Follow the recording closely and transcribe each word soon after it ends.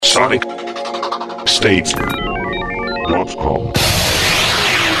SonicState.com.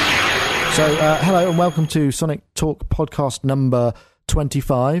 So, hello and welcome to Sonic Talk podcast number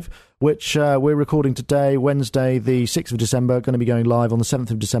 25, which we're recording today, Wednesday, the 6th of December, going to be going live on the 7th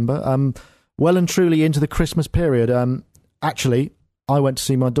of December. Well and truly into the Christmas period. Actually, I went to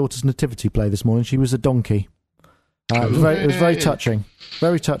see my daughter's nativity play this morning. She was a donkey. It was very touching.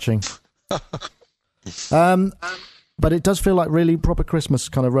 Very touching. But it does feel like really proper Christmas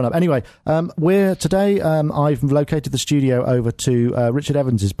kind of run-up. Anyway, I've located the studio over to Richard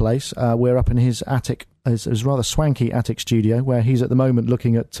Evans' place. We're up in his attic, his rather swanky attic studio, where he's at the moment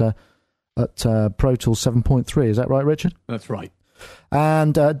looking at Pro Tools 7.3. Is that right, Richard? That's right.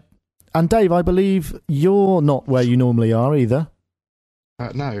 And Dave, I believe you're not where you normally are either.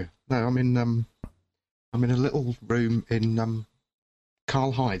 No, I'm in a little room in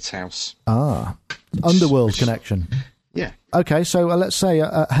Carl Hyde's house. Underworld connection. Yeah. Okay, so let's say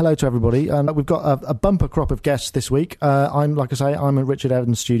hello to everybody. We've got a bumper crop of guests this week. I'm at Richard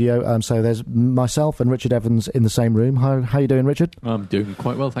Evans' studio, so there's myself and Richard Evans in the same room. How you doing, Richard? I'm doing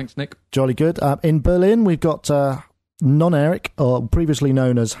quite well, thanks, Nick. Jolly good. In Berlin, we've got Non-Eric, or previously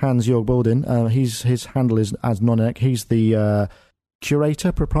known as Hans-Jörg Boldin. His handle is as Non-Eric. He's the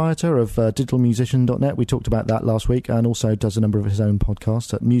proprietor of digitalmusician.net. We talked about that last week, and also does a number of his own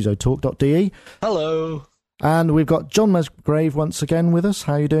podcasts at musotalk.de. Hello. And we've got John Musgrave once again with us.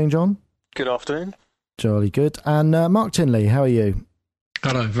 How are you doing, John? Good afternoon. Jolly good. And Mark Tinley, how are you?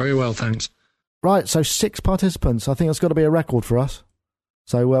 Hello, very well, thanks. Right, so 6 participants. I think that's got to be a record for us.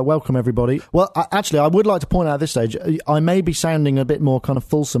 So welcome, everybody. Well, actually, I would like to point out at this stage, I may be sounding a bit more kind of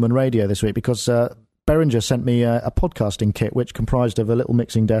fulsome and radio this week because Behringer sent me a podcasting kit which comprised of a little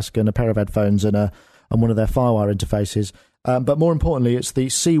mixing desk and a pair of headphones and one of their Firewire interfaces. But more importantly, it's the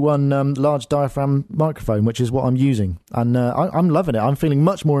C1 large diaphragm microphone, which is what I'm using, and I'm loving it. I'm feeling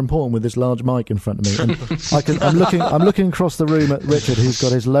much more important with this large mic in front of me. And I'm looking across the room at Richard, who's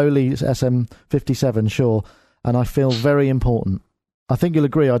got his lowly SM57 Shure, and I feel very important. I think you'll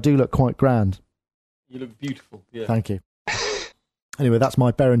agree, I do look quite grand. You look beautiful. Yeah. Thank you. Anyway, that's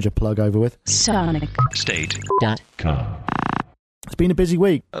my Behringer plug over with. SonicState.com. It's been a busy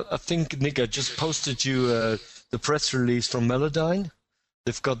week. I think, Nick, I just posted you the press release from Melodyne.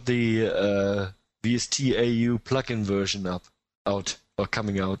 They've got the VST AU plugin version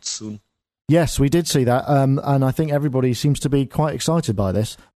coming out soon. Yes, we did see that, and I think everybody seems to be quite excited by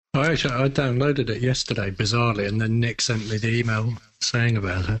this. I downloaded it yesterday, bizarrely, and then Nick sent me the email saying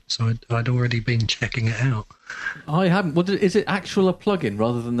about it, so I'd already been checking it out. I haven't. Well, is it actual a plugin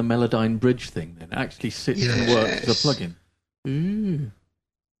rather than the Melodyne Bridge thing? Then it actually sits and works as a plugin. Ooh.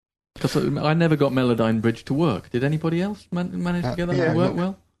 Because I never got Melodyne Bridge to work. Did anybody else manage to get that to work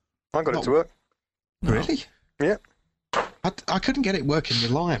well? I got it to work. No. Really? Yeah. I couldn't get it working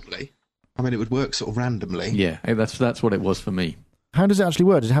reliably. I mean, it would work sort of randomly. Yeah, that's what it was for me. How does it actually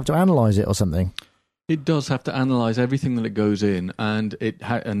work? Does it have to analyse it or something? It does have to analyse everything that it goes in, and it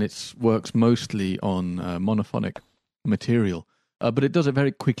works mostly on monophonic material. But it does it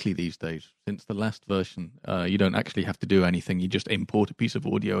very quickly these days. Since the last version, you don't actually have to do anything. You just import a piece of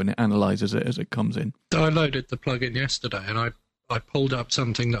audio and it analyses it as it comes in. I loaded the plugin yesterday, and I pulled up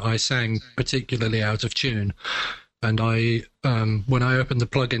something that I sang particularly out of tune. And when I opened the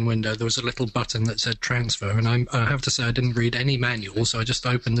plugin window, there was a little button that said transfer. And I have to say, I didn't read any manual, so I just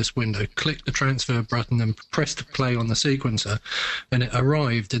opened this window, clicked the transfer button, and pressed play on the sequencer. And it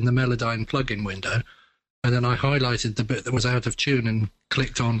arrived in the Melodyne plugin window. And then I highlighted the bit that was out of tune and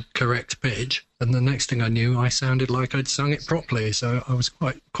clicked on correct pitch. And the next thing I knew, I sounded like I'd sung it properly. So I was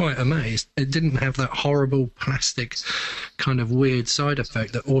quite amazed. It didn't have that horrible plastic kind of weird side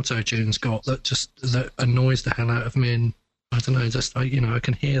effect that auto-tune's got that annoys the hell out of me. And I don't know, I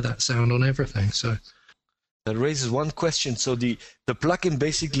can hear that sound on everything. So that raises one question. So the plugin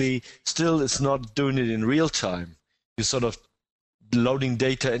basically still is not doing it in real time. You sort of loading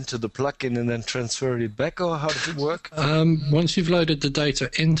data into the plugin and then transfer it back, or how does it work? Once you've loaded the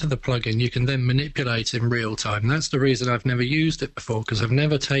data into the plugin, you can then manipulate in real time. That's the reason I've never used it before, because I've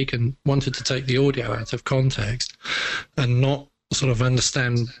never wanted to take the audio out of context and not sort of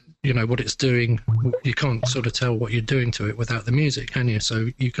understand, what it's doing. You can't sort of tell what you're doing to it without the music, can you?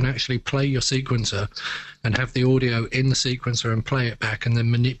 So you can actually play your sequencer and have the audio in the sequencer and play it back and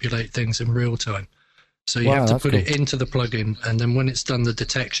then manipulate things in real time. So you have to put it into the plugin, and then when it's done the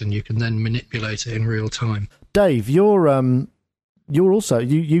detection, you can then manipulate it in real time. Dave, you're also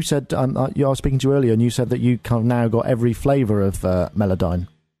you said I was speaking to you earlier, and you said that you kind of now got every flavour of Melodyne.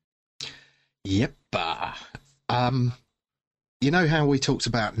 Yep. you know how we talked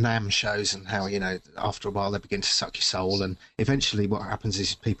about NAMM shows and how, after a while they begin to suck your soul, and eventually what happens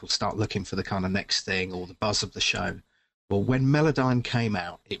is people start looking for the kind of next thing or the buzz of the show. Well, when Melodyne came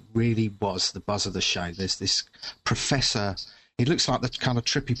out, it really was the buzz of the show. There's this professor, he looks like the kind of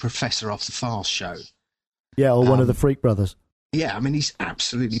trippy professor off the Files show. Yeah, or one of the Freak Brothers. Yeah, I mean, he's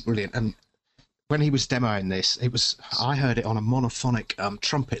absolutely brilliant. And when he was demoing this, I heard it on a monophonic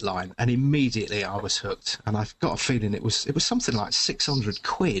trumpet line, and immediately I was hooked. And I've got a feeling it was something like 600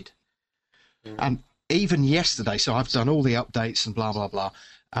 quid. And even yesterday, so I've done all the updates and blah, blah, blah.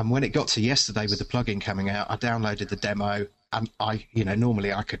 And when it got to yesterday with the plugin coming out, I downloaded the demo, and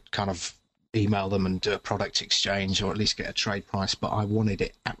normally I could kind of email them and do a product exchange or at least get a trade price, but I wanted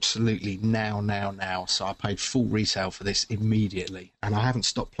it absolutely now. So I paid full retail for this immediately, and I haven't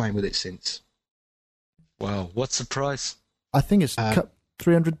stopped playing with it since. Wow, what's the price? I think it's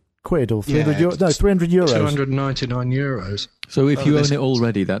 300 quid or 300 euros. No, 300 euros. 299 euros. So if you own it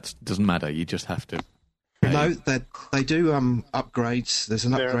already, that doesn't matter. You just have to. No, they do upgrades. There's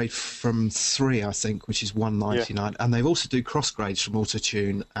an upgrade from 3, I think, which is 199, and they also do cross grades from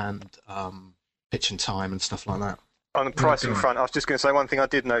Autotune and Pitch and Time and stuff like that. On the pricing front, I was just going to say one thing I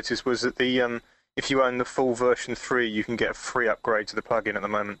did notice was that if you own the full version 3, you can get a free upgrade to the plugin at the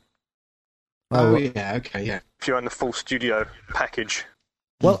moment. Oh yeah, okay, yeah. If you own the full studio package.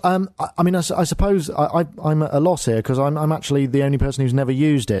 Well, I mean, I suppose I'm at a loss here because I'm actually the only person who's never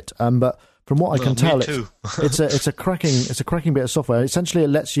used it. But from what I can tell, it's a cracking bit of software. Essentially, it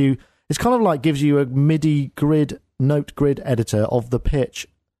lets you. It's kind of like gives you a MIDI note grid editor of the pitch.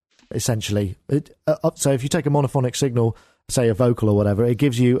 Essentially, so if you take a monophonic signal, say a vocal or whatever, it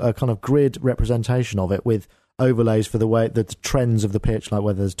gives you a kind of grid representation of it with overlays for the trends of the pitch, like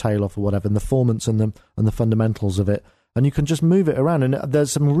whether there's tail off or whatever, and the formants and the fundamentals of it. And you can just move it around. And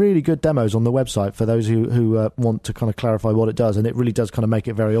there's some really good demos on the website for those who want to kind of clarify what it does. And it really does kind of make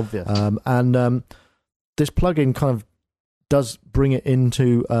it very obvious. This plugin kind of does bring it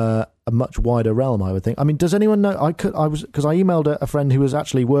into a much wider realm, I would think. I mean, does anyone know? Because I emailed a friend who was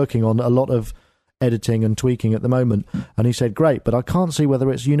actually working on a lot of editing and tweaking at the moment, and he said, "Great, but I can't see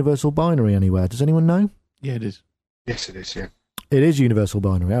whether it's universal binary anywhere." Does anyone know? Yeah, it is. Yes, it is. Yeah, it is universal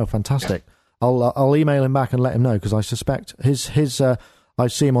binary. Oh, fantastic! Yeah. I'll email him back and let him know because I suspect his I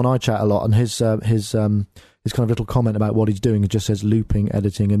see him on iChat a lot, and his kind of little comment about what he's doing, it just says looping,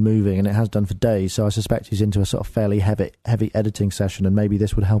 editing, and moving, and it has done for days. So I suspect he's into a sort of fairly heavy editing session, and maybe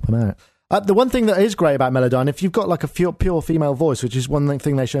this would help him out. The one thing that is great about Melodyne, if you've got like a pure female voice, which is one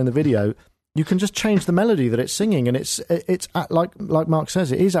thing they show in the video, you can just change the melody that it's singing, and it's like Mark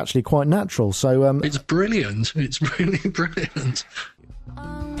says, it is actually quite natural. So it's brilliant. It's really brilliant.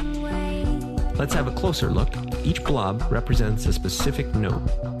 Let's have a closer look. Each blob represents a specific note,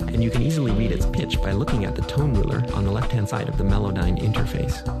 and you can easily read its pitch by looking at the tone ruler on the left-hand side of the Melodyne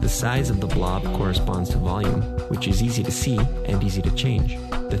interface. The size of the blob corresponds to volume, which is easy to see and easy to change.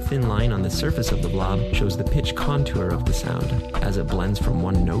 The thin line on the surface of the blob shows the pitch contour of the sound as it blends from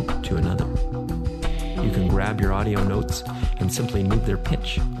one note to another. You can grab your audio notes and simply move their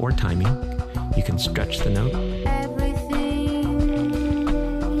pitch or timing. You can stretch the note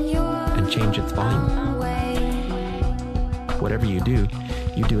and change its volume. Whatever you do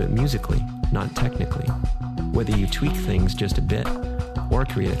it musically, not technically. Whether you tweak things just a bit or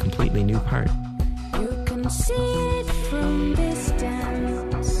create a completely new part. You can see it from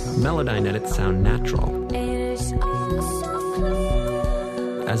distance. Melodyne edits sound natural, It is all so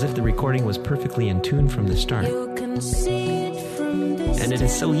clear. as if the recording was perfectly in tune from the start. You can see it from distance. And it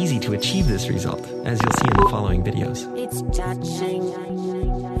is so easy to achieve this result, as you'll see in the following videos. It's touching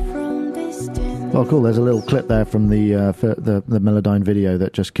from distance. well, cool. There's a little clip there from the Melodyne video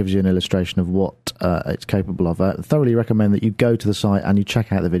that just gives you an illustration of what it's capable of. I thoroughly recommend that you go to the site and you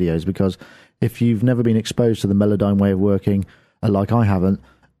check out the videos, because if you've never been exposed to the Melodyne way of working, like I haven't,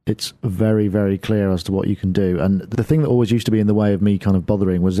 it's very, very clear as to what you can do. And the thing that always used to be in the way of me kind of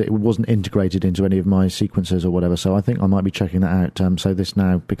bothering was it wasn't integrated into any of my sequences or whatever. So I think I might be checking that out. So this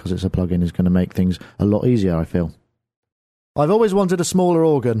now, because it's a plugin, is going to make things a lot easier, I feel. I've always wanted a smaller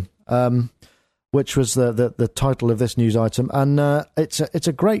organ, which was the title of this news item. And it's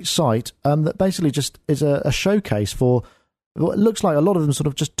a great site that basically just is a showcase for what looks like a lot of them sort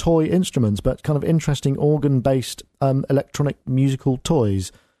of just toy instruments, but kind of interesting organ-based electronic musical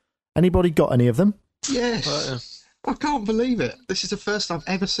toys. Anybody got any of them? Yes. I can't believe it. This is the first I've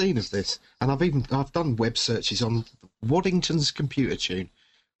ever seen of this, and I've done web searches on Waddington's Computer Tune,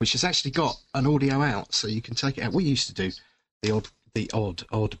 which has actually got an audio out, so you can take it out. We used to do the odd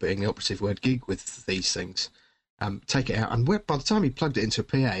being the operative word, gig with these things. Take it out, and by the time you plugged it into a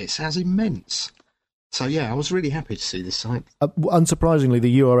PA, it sounds immense. So yeah, I was really happy to see this site. Unsurprisingly,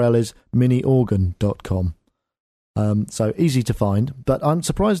 the URL is miniorgan.com. So easy to find, but I'm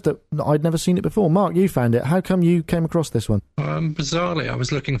surprised that I'd never seen it before. Mark, you found it. How come you came across this one? Bizarrely, I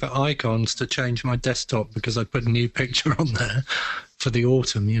was looking for icons to change my desktop because I put a new picture on there for the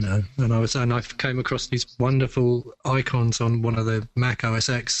autumn, and I came across these wonderful icons on one of the Mac OS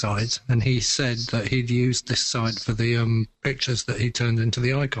X sites, and he said that he'd used this site for the pictures that he turned into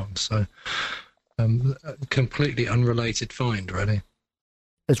the icons. So, completely unrelated find, really.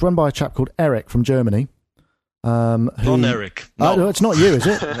 It's run by a chap called Eric from Germany. Non-Eric. No, it's not you, is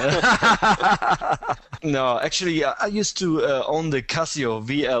it? No, actually, I used to own the Casio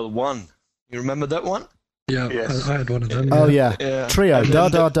VL1. You remember that one? Yeah, Yes. I had one of them. Oh, yeah. Trio, And da,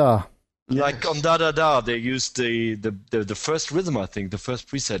 then da, da. Like on Da Da Da, they used the first rhythm, I think, the first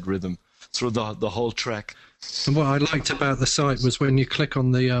preset rhythm through the whole track. And what I liked about the site was when you click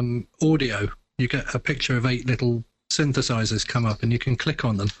on the audio, you get a picture of 8 little synthesizers come up, and you can click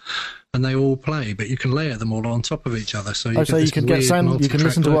on them, and they all play, but you can layer them all on top of each other. So you can get sound. You can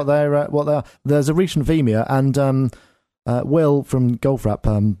listen to what they are. There's a recent VMia, and Will from Golfrap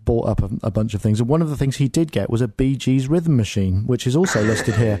bought up a bunch of things, and one of the things he did get was a Bee Gees rhythm machine, which is also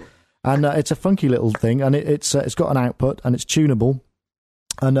listed here, and it's a funky little thing, and it's got an output, and it's tunable.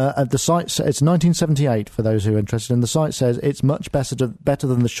 And the site, it's 1978 for those who are interested. And the site says it's much better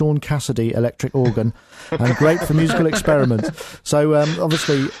than the Sean Cassidy electric organ, and great for musical experiments. So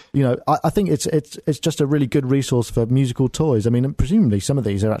obviously, I think it's just a really good resource for musical toys. I mean, presumably some of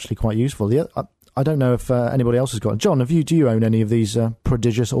these are actually quite useful. I don't know if anybody else has got. John, do you own any of these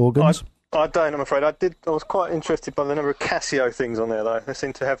prodigious organs? I don't. I'm afraid I did. I was quite interested by the number of Casio things on there, though. They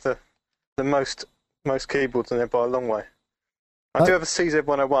seem to have the most keyboards on there by a long way. I do have a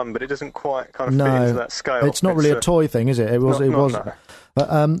CZ101, but it doesn't quite kind of fit into that scale. It's not really a toy thing, is it? It was. No.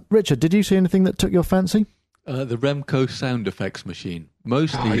 Richard, did you see anything that took your fancy? The Remco sound effects machine,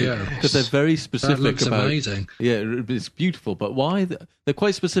 mostly because they're very specific. That looks about amazing. Yeah, it's beautiful, but why? They're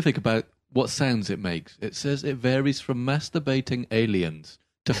quite specific about what sounds it makes. It says it varies from masturbating aliens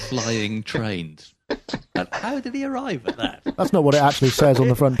to flying trains. And how did he arrive at that? That's not what it actually says on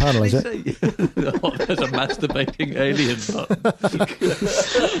the front panel, is it? There's a masturbating alien button.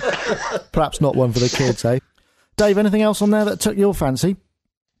 Perhaps not one for the kids, eh? Dave, anything else on there that took your fancy?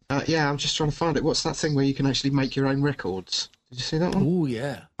 Yeah, I'm just trying to find it. What's that thing where you can actually make your own records? Did you see that one? Oh,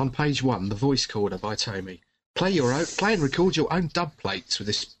 yeah. On page 1, the voice recorder by Tommy. Play and record your own dub plates with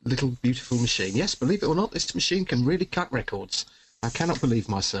this little beautiful machine. Yes, believe it or not, this machine can really cut records. I cannot believe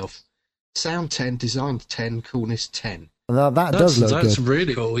myself. Sound 10, design 10, coolness 10. That does look good. That's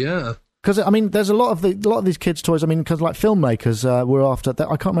really cool, yeah. Because I mean, there's a lot of these kids' toys. I mean, because like filmmakers were after.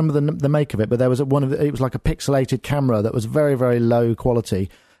 I can't remember the make of it, but there was it was like a pixelated camera that was very, very low quality,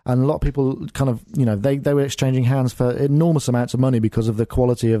 and a lot of people kind of they were exchanging hands for enormous amounts of money because of the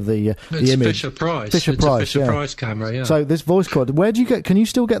quality of the image. Fisher Price. Fisher Price camera. Yeah. So this voice cord, where do you get? Can you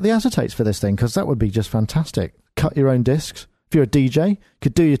still get the acetates for this thing? Because that would be just fantastic. Cut your own discs. If you're a DJ,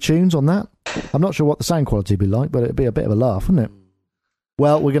 could do your tunes on that. I'm not sure what the sound quality would be like, but it'd be a bit of a laugh, wouldn't it?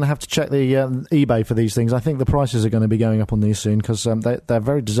 Well, we're going to have to check the eBay for these things. I think the prices are going to be going up on these soon because they're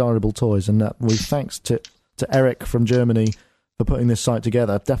very desirable toys. And we thanks to Eric from Germany for putting this site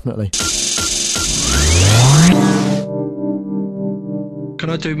together, definitely. Can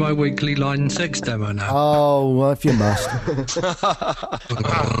I do my weekly Line 6 demo now? Oh, well, if you must.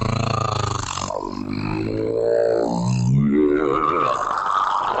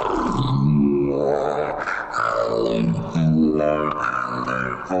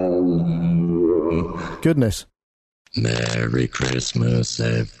 Goodness. Merry Christmas,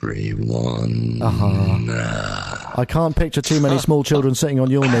 everyone. I can't picture too many small children sitting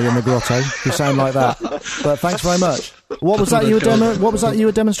on your knee in the grotto who sound like that. But thanks very much. What was that you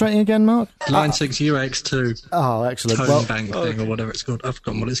were demonstrating again, Mark? Line 6 UX2. Oh, excellent. Tone bank thing or whatever it's called. I've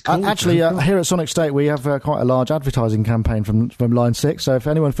forgotten what it's called. Actually, here at Sonic State, we have quite a large advertising campaign from Line 6. So if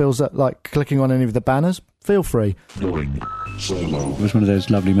anyone feels that like clicking on any of the banners, feel free. It was one of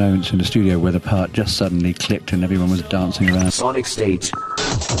those lovely moments in the studio where the part just suddenly clicked and everyone was dancing around. Sonic State.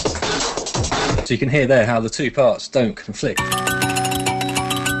 So you can hear there how the two parts don't conflict.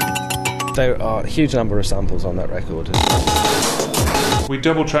 There are a huge number of samples on that record. We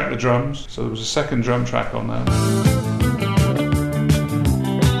double-tracked the drums, so there was a second drum track on there.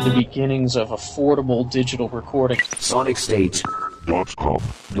 The beginnings of affordable digital recording. SonicState.com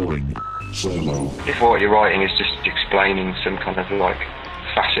going solo. If what you're writing is just explaining some kind of like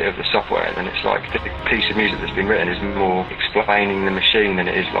facet of the software, then it's like the piece of music that's been written is more explaining the machine than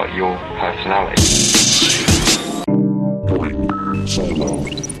it is like your personality. Going solo.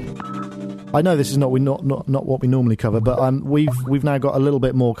 I know this is not what we normally cover, but we've now got a little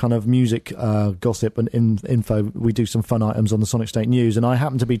bit more kind of music gossip and info. We do some fun items on the Sonic State News, and I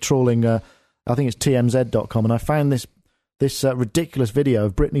happen to be trawling, I think it's tmz.com, and I found this ridiculous video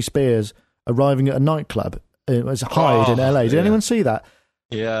of Britney Spears arriving at a nightclub. It was Hyde in LA. Did anyone see that?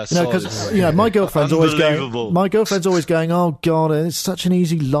 Yeah, because my girlfriend's always going, oh God, it's such an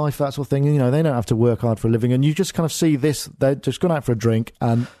easy life, that sort of thing. They don't have to work hard for a living, and you just kind of see this. They're just gone out for a drink,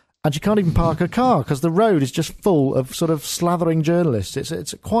 and she can't even park her car because the road is just full of sort of slathering journalists.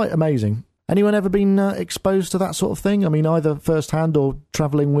 It's quite amazing. Anyone ever been exposed to that sort of thing? I mean, either first-hand or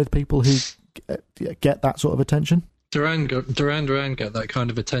travelling with people who get that sort of attention? Duran Duran get that kind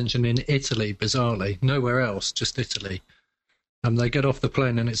of attention in Italy, bizarrely. Nowhere else, just Italy. They get off the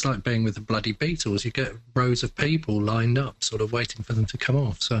plane and it's like being with the bloody Beatles. You get rows of people lined up, sort of waiting for them to come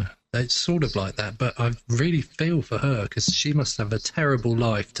off. So it's sort of like that. But I really feel for her because she must have a terrible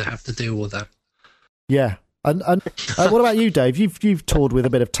life to have to deal with that. Yeah. And what about you, Dave? You've toured with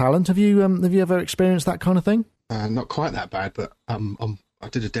a bit of talent. Have you ever experienced that kind of thing? Not quite that bad, but I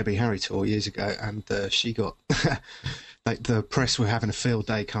did a Debbie Harry tour years ago, and she got like the press were having a field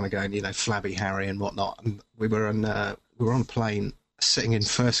day, kind of going, flabby Harry and whatnot. And we were on a plane sitting in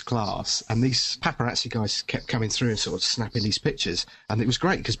first class, and these paparazzi guys kept coming through and sort of snapping these pictures. And it was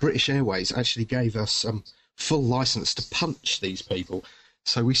great because British Airways actually gave us full license to punch these people.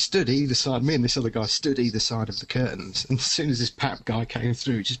 So we stood either side, me and this other guy stood either side of the curtains, and as soon as this pap guy came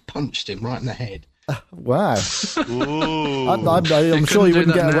through, we just punched him right in the head. Wow. I'm sure you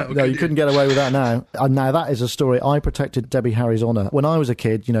wouldn't get away. No, you couldn't get away with that now. Now, that is a story. I protected Debbie Harry's honour. When I was a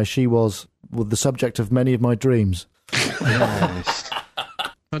kid, she was the subject of many of my dreams. Nice.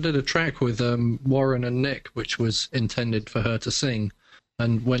 I did a track with Warren and Nick, which was intended for her to sing,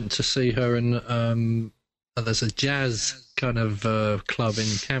 and went to see her in... there's a jazz kind of club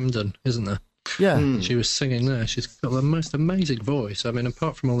in Camden, isn't there? Yeah. She was singing there. She's got the most amazing voice. I mean,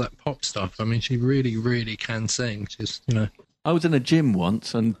 apart from all that pop stuff, I mean, she really, really can sing. She's, I was in a gym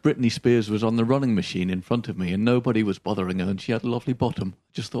once, and Britney Spears was on the running machine in front of me, and nobody was bothering her, and she had a lovely bottom.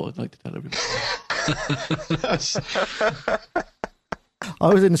 Just thought I'd like to tell everybody.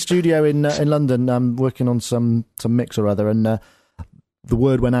 I was in the studio in London working on some mix or other, and the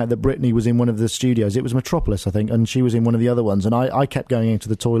word went out that Britney was in one of the studios. It was Metropolis, I think, and she was in one of the other ones. And I kept going into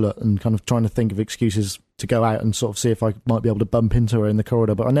the toilet and kind of trying to think of excuses to go out and sort of see if I might be able to bump into her in the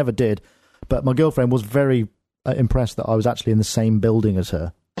corridor, but I never did. But my girlfriend was very impressed that I was actually in the same building as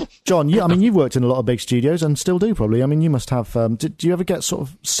her. John, you've worked in a lot of big studios and still do probably. I mean, you must have... do you ever get sort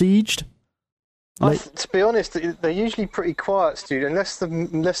of sieged? To be honest, they're usually pretty quiet studio, unless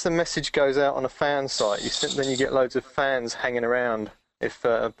the message goes out on a fan site. Then you get loads of fans hanging around if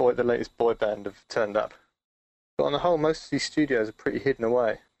the latest boy band have turned up. But on the whole, most of these studios are pretty hidden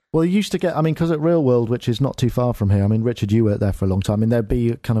away. Well, you used to get, because at Real World, which is not too far from here, Richard, you worked there for a long time, there'd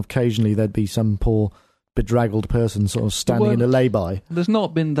be kind of occasionally some poor bedraggled person sort of standing in a lay-by. There's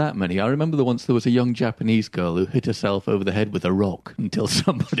not been that many. I remember once there was a young Japanese girl who hit herself over the head with a rock until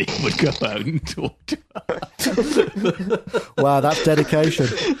somebody would go out and talk to her. Wow, that's dedication.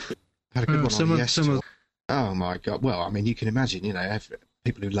 Had a good one on yesterday. Oh my God! Well, you can imagine,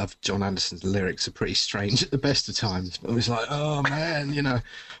 people who love John Anderson's lyrics are pretty strange at the best of times. But it was like, oh man,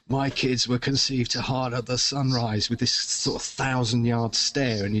 my kids were conceived to hard at the sunrise with this sort of 1,000-yard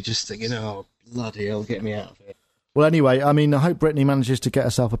stare, and you just think, oh bloody hell, get me out of here. Well, anyway, I hope Britney manages to get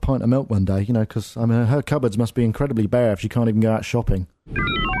herself a pint of milk one day, because her cupboards must be incredibly bare if she can't even go out shopping.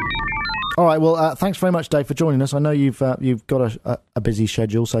 All right, well, thanks very much, Dave, for joining us. I know you've got a busy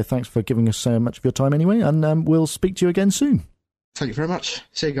schedule, so thanks for giving us so much of your time anyway, and we'll speak to you again soon. Thank you very much.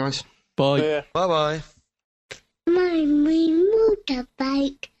 See you guys. Bye. Yeah. Bye-bye. My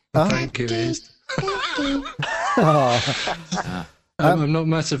motorbike. Thank you. I'm not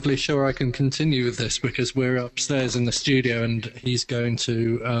massively sure I can continue with this because we're upstairs in the studio and he's going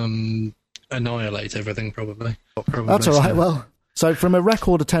to annihilate everything probably. That's all right, well... So from a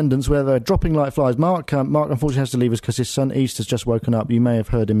record attendance where they're dropping like flies, Mark unfortunately has to leave us because his son East has just woken up. You may have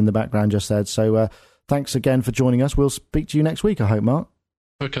heard him in the background just then. So thanks again for joining us. We'll speak to you next week, I hope, Mark.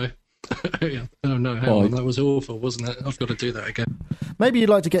 Okay. Yeah. Oh, no, hang on. That was awful, wasn't it? I've got to do that again. Maybe you'd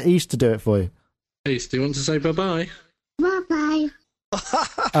like to get East to do it for you. East, do you want to say bye-bye? Bye-bye.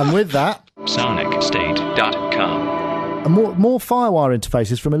 And with that... SonicState.com. And more FireWire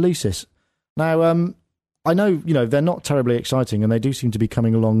interfaces from Alesis. Now, I know, they're not terribly exciting, and they do seem to be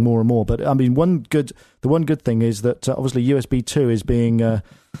coming along more and more. But the one good thing is that obviously USB 2 is being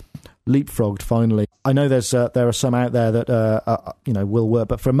leapfrogged finally. I know there are some out there that will work,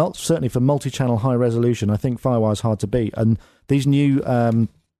 but certainly for multi-channel high resolution, I think FireWire is hard to beat. And these new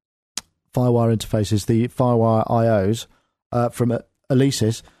FireWire interfaces, the FireWire IOs from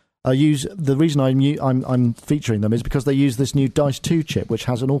Alesis, the reason I'm featuring them is because they use this new Dice 2 chip, which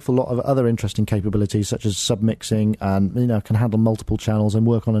has an awful lot of other interesting capabilities, such as submixing and can handle multiple channels and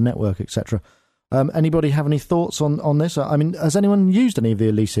work on a network, etc. Anybody have any thoughts on this? I mean, has anyone used any of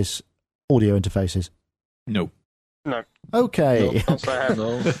the Alesis audio interfaces? No. Okay.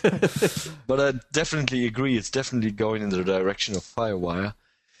 No. But I definitely agree. It's definitely going in the direction of FireWire.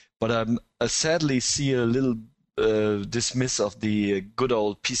 But I sadly see a little dismiss of the good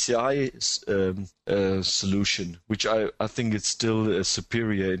old PCI solution, which I think it's still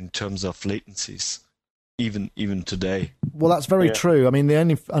superior in terms of latencies, even today. Well, that's very true. I mean, the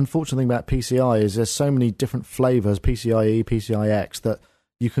only unfortunate thing about PCI is there's so many different flavors, PCIe, PCIX, that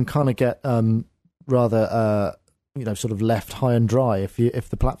you can kind of get rather sort of left high and dry if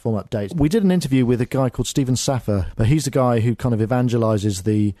the platform updates. We did an interview with a guy called Stephen Saffer, but he's the guy who kind of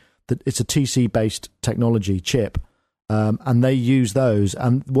evangelizes it's a TC-based technology chip, and they use those.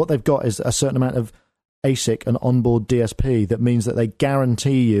 And what they've got is a certain amount of ASIC and onboard DSP that means that they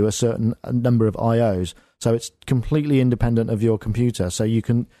guarantee you a certain number of IOs. So it's completely independent of your computer. So you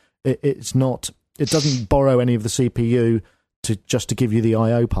can, it doesn't borrow any of the CPU to give you the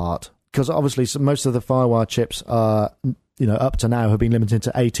IO part. Because obviously most of the FireWire chips are, up to now have been limited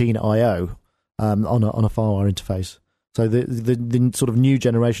to 18 IO on a FireWire interface. So the sort of new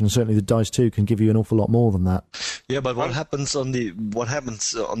generation, certainly the Dice 2, can give you an awful lot more than that. Yeah, but what happens on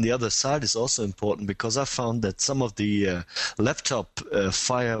the other side is also important, because I found that some of the laptop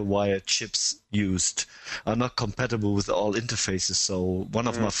FireWire chips used are not compatible with all interfaces. So one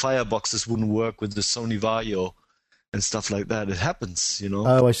of my Fireboxes wouldn't work with the Sony Vaio and stuff like that. It happens,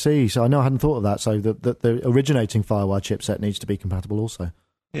 Oh, I see. So I hadn't thought of that. So the originating FireWire chipset needs to be compatible also.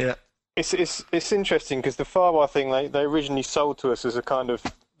 Yeah. It's interesting because the FireWire thing they originally sold to us as a kind of,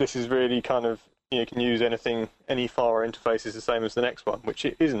 this is really kind of, you can use any FireWire interface is the same as the next one, which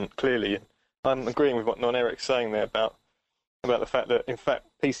it isn't, clearly. I'm agreeing with what Non-Eric's saying there about the fact that, in fact,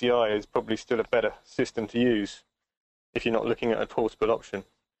 PCI is probably still a better system to use if you're not looking at a portable option.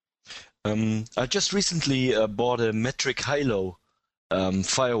 I just recently bought a Metric Hilo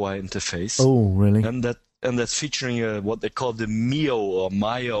FireWire interface. Oh, really? And that's featuring what they call the Mio or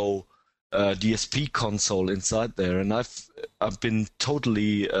Mio DSP console inside there, and I've been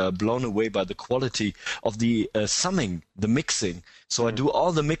totally blown away by the quality of the summing, the mixing. So I do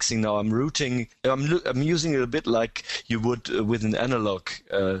all the mixing now. I'm using it a bit like you would with an analog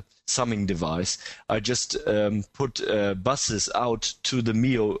summing device. I just put buses out to the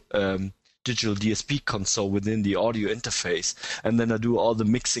Mio digital DSP console within the audio interface, and then I do all the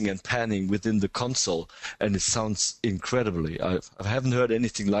mixing and panning within the console, and it sounds incredibly. I haven't heard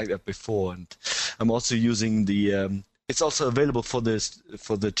anything like that before, and I'm also using the. It's also available for the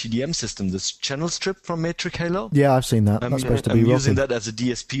TDM system, this channel strip from Metric Halo. Yeah, I've seen that. That's supposed to be I'm using that as a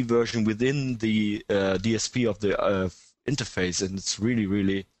DSP version within the DSP of the interface, and it's really,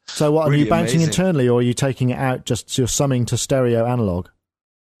 really. So, what really are you bouncing amazing. internally, or are you taking it out? Just you're summing to stereo analog.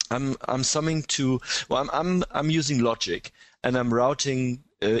 I'm summing to. Well, I'm using Logic, and I'm routing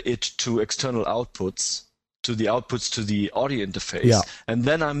it to external outputs, to the audio interface, yeah. And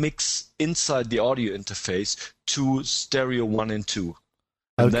then I mix inside the audio interface to stereo 1 and 2,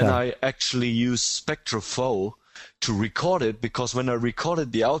 and then I actually use SpectroFlow to record it, because when I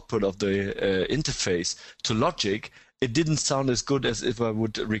recorded the output of the interface to Logic, it didn't sound as good as if I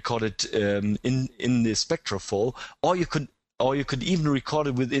would record it in the SpectroFlow, or you could even record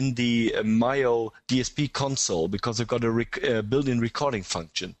it within the Mio DSP console, because they've got a built-in recording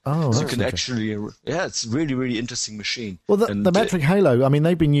function. Oh, so you can actually, it's a really, really interesting machine. Well, the Metric Halo, I mean,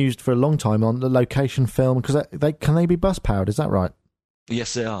 they've been used for a long time on the location film, because can they be bus powered? Is that right?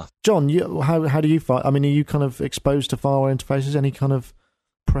 Yes, they are. John, how do you find? I mean, are you kind of exposed to FireWire interfaces? Any kind of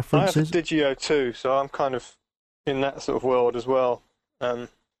preferences? I have a Digio too, so I'm kind of in that sort of world as well.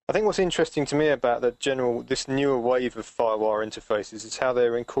 I think what's interesting to me about this newer wave of FireWire interfaces is how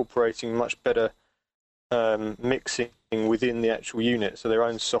they're incorporating much better mixing within the actual unit, so their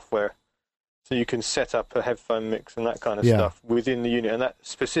own software. So you can set up a headphone mix and that kind of stuff within the unit, and that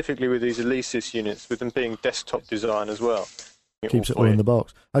specifically with these Alesis units, with them being desktop design as well. Keeps it all in the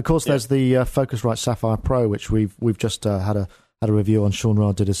box. Of course, there's the Focusrite Sapphire Pro, which we've just had a review on. Sean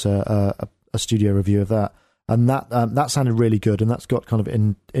Rard did us a studio review of that. And that sounded really good, and that's got kind of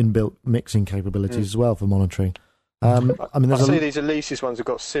inbuilt mixing capabilities as well for monitoring. I see these Alesis ones have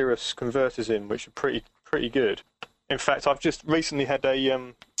got Cirrus converters in, which are pretty good. In fact, I've just recently had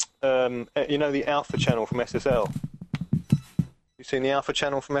the Alpha channel from SSL. You seen the Alpha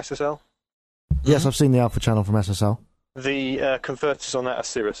channel from SSL? Yes, I've seen the Alpha channel from SSL. The converters on that are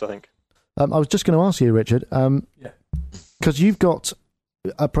Cirrus, I think. I was just going to ask you, Richard, because you've got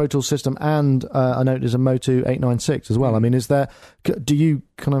a Pro Tools system and I know there's a Motu 896 as well. I mean, do you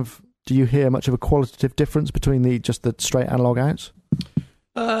hear much of a qualitative difference between the straight analog outs?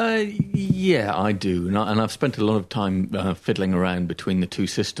 Yeah, I do, and I've spent a lot of time fiddling around between the two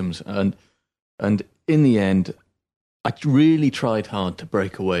systems, and in the end, I really tried hard to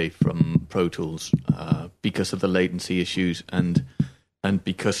break away from Pro Tools because of the latency issues and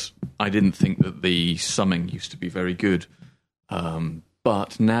because I didn't think that the summing used to be very good.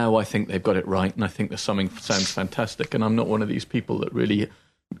 But now I think they've got it right, and I think the summing sounds fantastic. And I'm not one of these people that really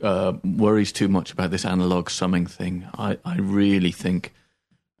worries too much about this analog summing thing. I really think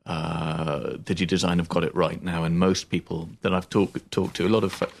DigiDesign have got it right now, and most people that I've talked to, a lot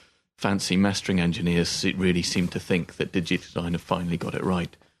of fancy mastering engineers, really seem to think that DigiDesign have finally got it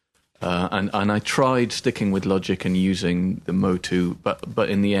right. And I tried sticking with Logic and using the Motu, but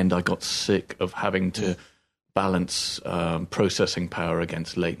in the end I got sick of having to balance processing power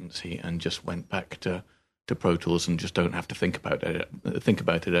against latency, and just went back to Pro Tools and just don't have to think about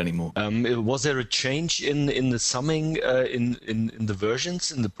it anymore. Was there a change in the summing in the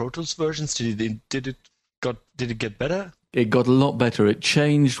versions, in the Pro Tools versions? Did it get better? It got a lot better. It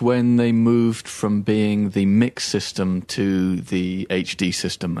changed when they moved from being the mix system to the HD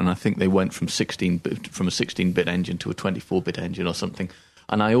system, and I think they went from a 16-bit engine to a 24-bit engine or something.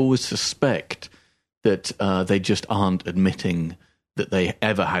 And I always suspect that they just aren't admitting that they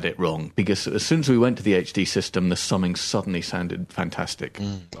ever had it wrong, because as soon as we went to the HD system, the summing suddenly sounded fantastic.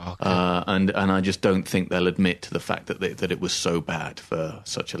 And I just don't think they'll admit to the fact that it was so bad for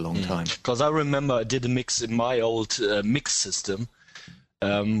such a long time. Because I remember I did a mix in my old mix system,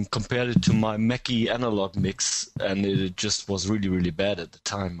 compared it to my Mackie analog mix, and it just was really, really bad at the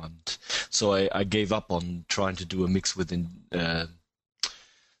time. And so I gave up on trying to do a mix within the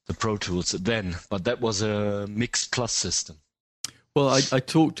Pro Tools then. But that was a Mix Plus system. Well, I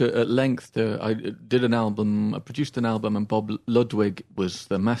talked at length. I produced an album, and Bob Ludwig was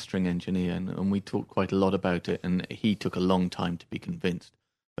the mastering engineer, and we talked quite a lot about it, and he took a long time to be convinced.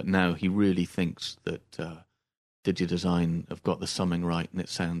 But now he really thinks that DigiDesign have got the summing right, and it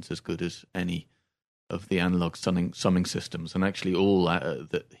sounds as good as any of the analog summing systems. And actually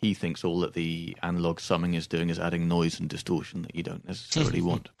that he thinks all that the analog summing is doing is adding noise and distortion that you don't necessarily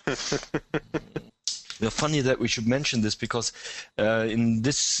want. Funny that we should mention this, because in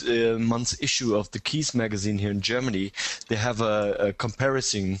this month's issue of the Keys magazine here in Germany, they have a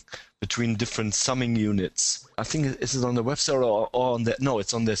comparison between different summing units. I think is it on the website or on the... No,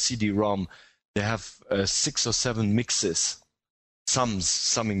 it's on their CD-ROM. They have 6 or 7 mixes,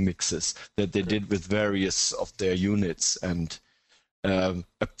 summing mixes that they did with various of their units, and the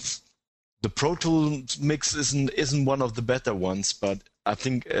Pro Tools mix isn't one of the better ones, but I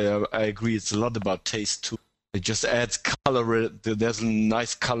think I agree. It's a lot about taste too. It just adds color. There's a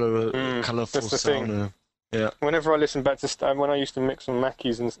nice colorful sound. Yeah. Whenever I listen back to when I used to mix on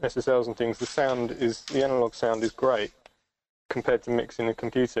Mackies and SSLs and things, the analog sound is great compared to mixing a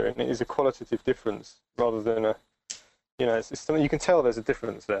computer, and it is a qualitative difference rather than it's something you can tell there's a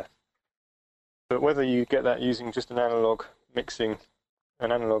difference there. But whether you get that using just an analog mixing,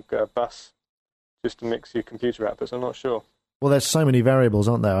 an analog bus, just to mix your computer outputs, I'm not sure. Well, there's so many variables,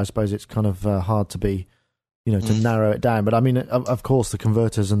 aren't there? I suppose it's kind of hard to be, to narrow it down. But I mean, of course, the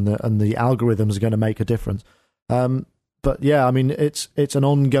converters and the algorithms are going to make a difference. But yeah, I mean, it's an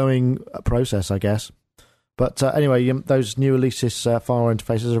ongoing process, I guess. But anyway, those new Alesis firewire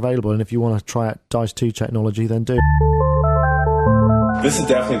interfaces are available, and if you want to try out DICE 2 technology, then do. This has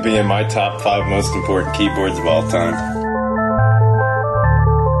definitely been in my top 5 most important keyboards of all time.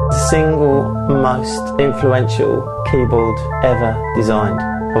 Single most influential keyboard ever designed,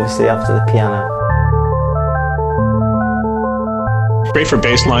 obviously after the piano. Great for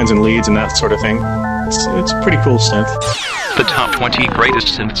bass lines and leads and that sort of thing. It's a pretty cool synth. The top 20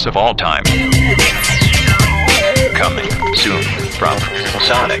 greatest synths of all time. Coming soon from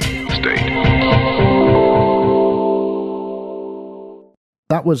Sonic State.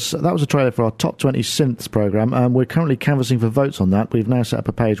 That was a trailer for our Top 20 Synths programme. We're currently canvassing for votes on that. We've now set up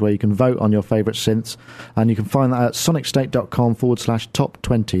a page where you can vote on your favourite synths, and you can find that at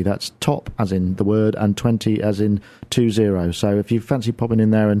sonicstate.com/top20. That's top as in the word and 20 as in 20. So if you fancy popping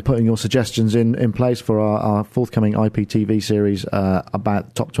in there and putting your suggestions in place for our forthcoming IPTV series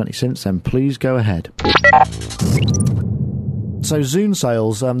about top 20 synths, then please go ahead. So Zune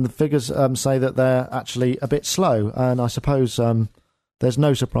sales, the figures say that they're actually a bit slow, and I suppose... there's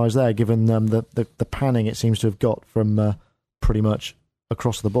no surprise there, given the panning it seems to have got from pretty much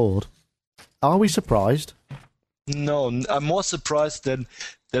across the board. Are we surprised? No, I'm more surprised that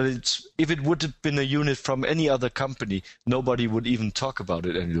it's, if it would have been a unit from any other company, nobody would even talk about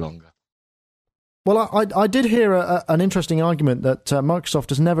it any longer. Well, I did hear an interesting argument that Microsoft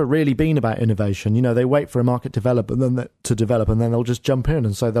has never really been about innovation. You know, they wait for a market to develop and then they'll just jump in,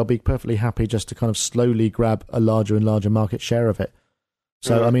 and so they'll be perfectly happy just to kind of slowly grab a larger and larger market share of it.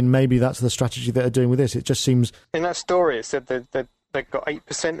 So, I mean, maybe that's the strategy that they're doing with this. It just seems... In that story, it said that they got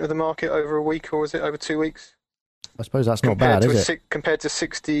 8% of the market over a week, or was it over 2 weeks? I suppose that's not bad, is it? Compared to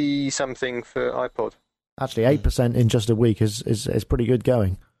 60-something for iPod. Actually, 8% in just a week is pretty good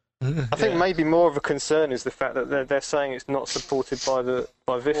going. I think maybe more of a concern is the fact that they're saying it's not supported by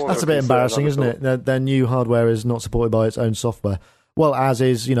Vista. That's a bit embarrassing, isn't it? Their new hardware is not supported by its own software. Well, as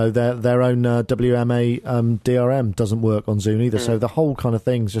is, you know, their own WMA DRM doesn't work on Zune either. So the whole kind of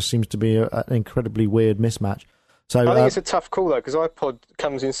thing just seems to be an incredibly weird mismatch. So I think it's a tough call though, because iPod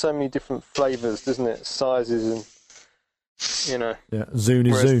comes in so many different flavours, doesn't it? Sizes and, you know. Yeah, Zune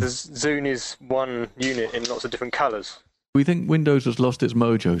is Zune. Zune is one unit in lots of different colours. We think Windows has lost its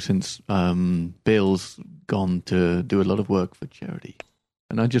mojo since Bill's gone to do a lot of work for charity.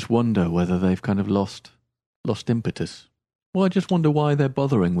 And I just wonder whether they've kind of lost impetus. Well, I just wonder why they're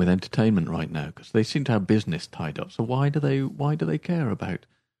bothering with entertainment right now, because they seem to have business tied up. So why do they care about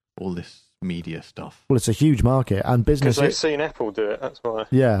all this media stuff? Well, it's a huge market, and business... Because they've seen Apple do it, that's why.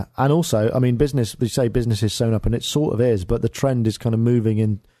 Yeah, and also, I mean, business, they say business is sewn up, and it sort of is, but the trend is kind of moving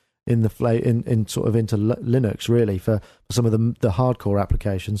in sort of into Linux, really, for some of the hardcore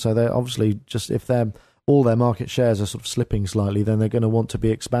applications. So they're obviously just, if all their market shares are sort of slipping slightly, then they're going to want to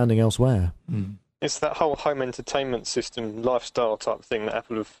be expanding elsewhere. Mm. It's that whole home entertainment system, lifestyle type thing that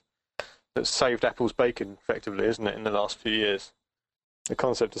that saved Apple's bacon, effectively, isn't it, in the last few years? The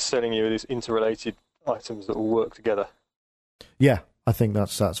concept of selling you these interrelated items that all work together. Yeah, I think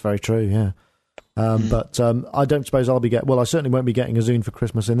that's very true, yeah. But I don't suppose I'll be I certainly won't be getting a Zune for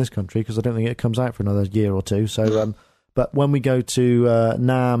Christmas in this country, because I don't think it comes out for another year or two. So, but when we go to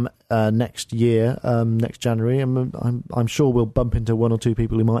NAMM next year, next January, I'm sure we'll bump into one or two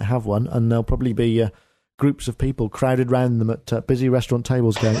people who might have one, and there'll probably be groups of people crowded round them at busy restaurant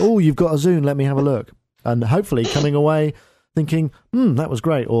tables going, "Oh, you've got a Zune, let me have a look," and hopefully coming away thinking, that was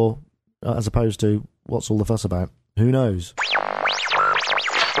great, or as opposed to, what's all the fuss about? Who knows?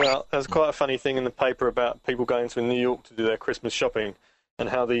 Well, there's quite a funny thing in the paper about people going to New York to do their Christmas shopping, and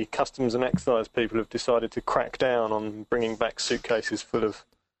how the customs and excise people have decided to crack down on bringing back suitcases full of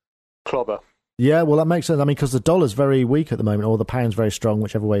clobber. Yeah, well, that makes sense. I mean, because the dollar's very weak at the moment, or the pound's very strong,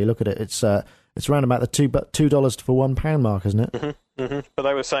 whichever way you look at it. It's around about the $2 for £1 mark, isn't it? Mm-hmm, mm-hmm. But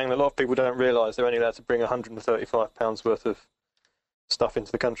they were saying that a lot of people don't realise they're only allowed to bring £135 worth of stuff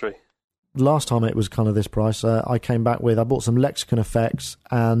into the country. Last time it was kind of this price. I bought some Lexicon effects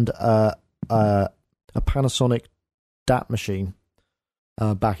and a Panasonic DAT machine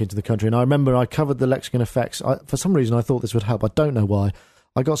back into the country. And I remember I covered the Lexicon effects. For some reason, I thought this would help. I don't know why.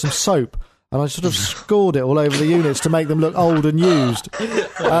 I got some soap and I sort of scored it all over the units to make them look old and used.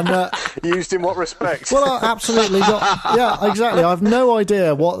 And used in what respect? Well, I absolutely got... Yeah, exactly. I have no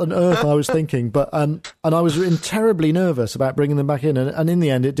idea what on earth I was thinking, but and I was terribly nervous about bringing them back in, and in the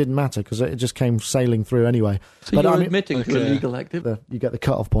end it didn't matter because it just came sailing through anyway. So but you're admitting to illegal activity? You get the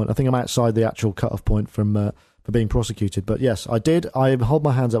cut-off point. I think I'm outside the actual cut-off point for being prosecuted. But yes, I did. I hold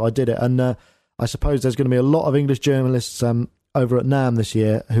my hands up. I did it. And I suppose there's going to be a lot of English journalists over at NAMM this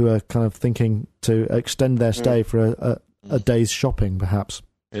year who are kind of thinking to extend their stay for a day's shopping, perhaps.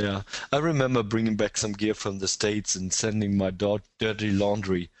 Yeah, I remember bringing back some gear from the States and sending my dirty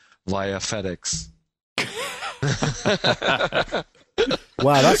laundry via FedEx.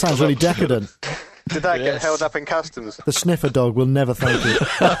 Wow, that sounds really decadent. Did that get held up in customs? The sniffer dog will never thank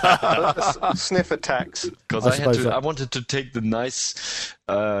you. Sniffer tax. Because I wanted to take the nice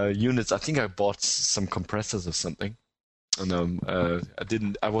units. I think I bought some compressors or something.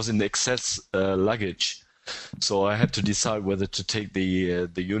 And I was in excess luggage, so I had to decide whether to take the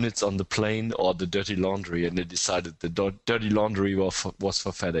units on the plane or the dirty laundry, and I decided the dirty laundry was for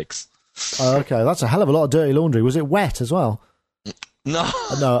FedEx. Oh, okay, that's a hell of a lot of dirty laundry. Was it wet as well? No,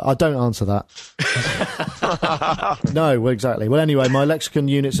 I don't answer that. No, exactly. Well, anyway, my Lexicon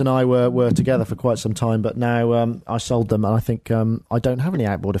units and I were together for quite some time, but now I sold them, and I think I don't have any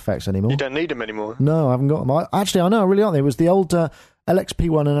outboard effects anymore. You don't need them anymore? No, I haven't got them. I know, I really aren't. It was the old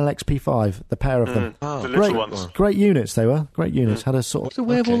LXP1 and LXP5, the pair of them. The little ones. Great units they were. Great units. Had a sort of... So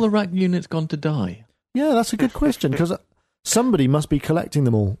where have all the rack units gone to die? Yeah, that's a good question, because somebody must be collecting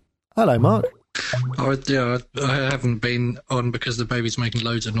them all. Hello, Mark. I haven't been on because the baby's making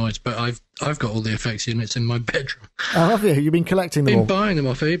loads of noise, but I've got all the effects units in my bedroom. Oh, have you? You've been collecting them all? Been buying them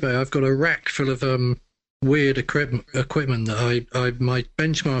off eBay. I've got a rack full of weird equipment that my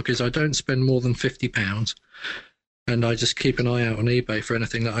benchmark is I don't spend more than £50, and I just keep an eye out on eBay for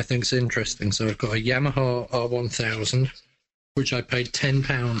anything that I think's interesting. So I've got a Yamaha R1000, which I paid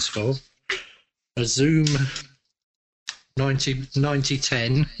 £10 for, a Zoom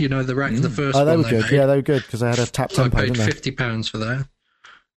 9010, you know, the rack, the first one they were good. made. Yeah, they were good because they had a tap tempo. I paid £50 for that.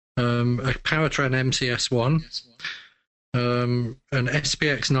 A Powertran MCS1, an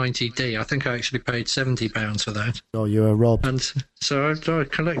SPX 90D. I think I actually paid £70 for that. Oh, you were robbed. And so I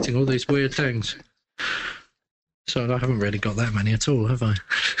started collecting all these weird things. So I haven't really got that many at all, have I?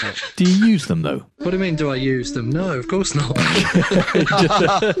 Do you use them though? What do you mean? Do I use them? No, of course not.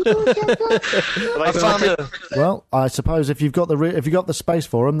 Well, I suppose if you've got the space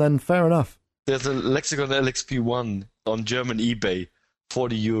for them, then fair enough. There's a Lexicon LXP1 on German eBay,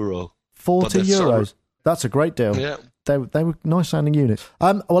 €40. 40 euros. That's a great deal. Yeah. They were nice sounding units.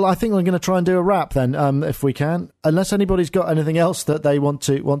 Well, I think we're going to try and do a wrap then, if we can. Unless anybody's got anything else that they want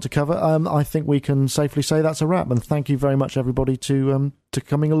to cover, I think we can safely say that's a wrap. And thank you very much, everybody, to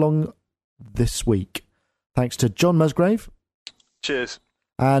coming along this week. Thanks to John Musgrave. Cheers.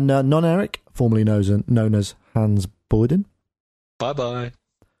 And Non-Eric, formerly known as Hans Boyden. Bye-bye.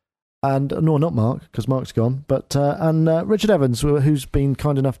 And, no, not Mark, because Mark's gone. But and Richard Evans, who's been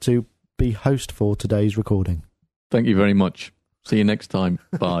kind enough to be host for today's recording. Thank you very much. See you next time.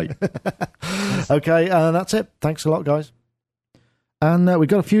 Bye. Okay, that's it. Thanks a lot, guys. And we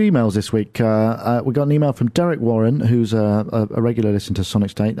got a few emails this week. We got an email from Derek Warren, who's a regular listener to Sonic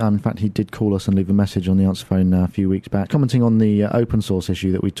State. In fact, he did call us and leave a message on the answer phone a few weeks back, commenting on the open source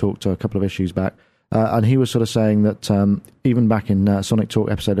issue that we talked a couple of issues back. And he was sort of saying that even back in Sonic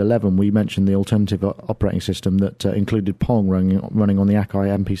Talk episode 11, we mentioned the alternative operating system that included Pong running on the Akai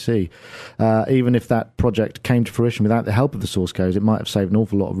MPC. Even if that project came to fruition without the help of the source code, it might have saved an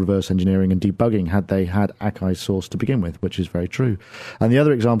awful lot of reverse engineering and debugging had they had Akai's source to begin with, which is very true. And the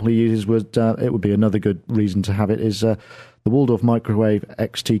other example he uses was, it would be another good reason to have it, is the Waldorf Microwave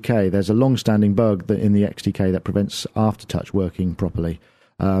XTK. There's a long-standing bug in the XTK that prevents Aftertouch working properly.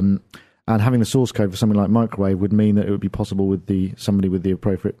 And having the source code for something like Microwave would mean that it would be possible with somebody with the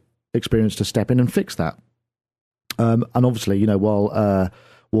appropriate experience to step in and fix that. And obviously, you know, while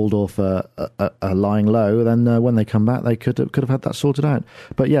Waldorf are lying low, then when they come back, they could have had that sorted out.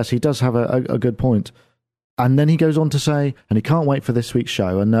 But yes, he does have a good point. And then he goes on to say, and he can't wait for this week's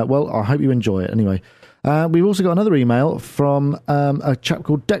show. And well, I hope you enjoy it anyway. We've also got another email from a chap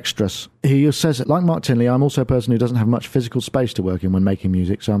called Dextrous. He says, like Mark Tinley, I'm also a person who doesn't have much physical space to work in when making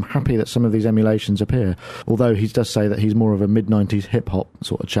music, so I'm happy that some of these emulations appear. Although he does say that he's more of a mid-90s hip-hop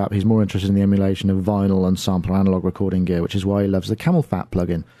sort of chap. He's more interested in the emulation of vinyl and sample analog recording gear, which is why he loves the Camel Fat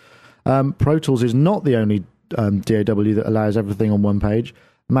plugin. Pro Tools is not the only DAW that allows everything on one page.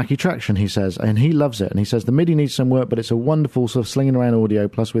 Mackie Traction, he says, and he loves it. And he says the MIDI needs some work, but it's a wonderful sort of slinging around audio.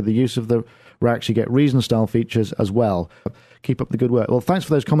 Plus, with the use of the racks, you get Reason-style features as well. Keep up the good work. Well, thanks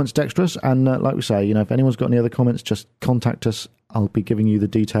for those comments, Dextrous. And like we say, you know, if anyone's got any other comments, just contact us. I'll be giving you the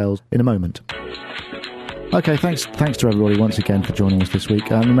details in a moment. Okay, thanks to everybody once again for joining us this week.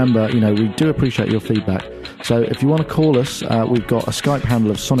 And remember, you know, we do appreciate your feedback. So if you want to call us, we've got a Skype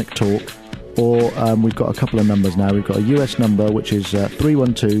handle of Sonic Talk. Or we've got a couple of numbers now. We've got a US number, which is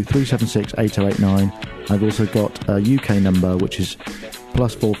 312-376-8089. I've also got a UK number, which is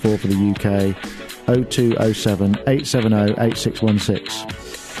 +44 for the UK,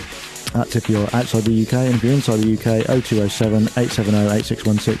 0207-870-8616. That's if you're outside the UK, and if you're inside the UK,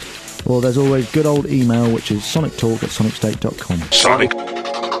 0207-870-8616. Or there's always good old email, which is sonictalk@sonicstate.com.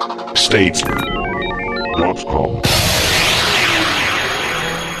 SonicState.com.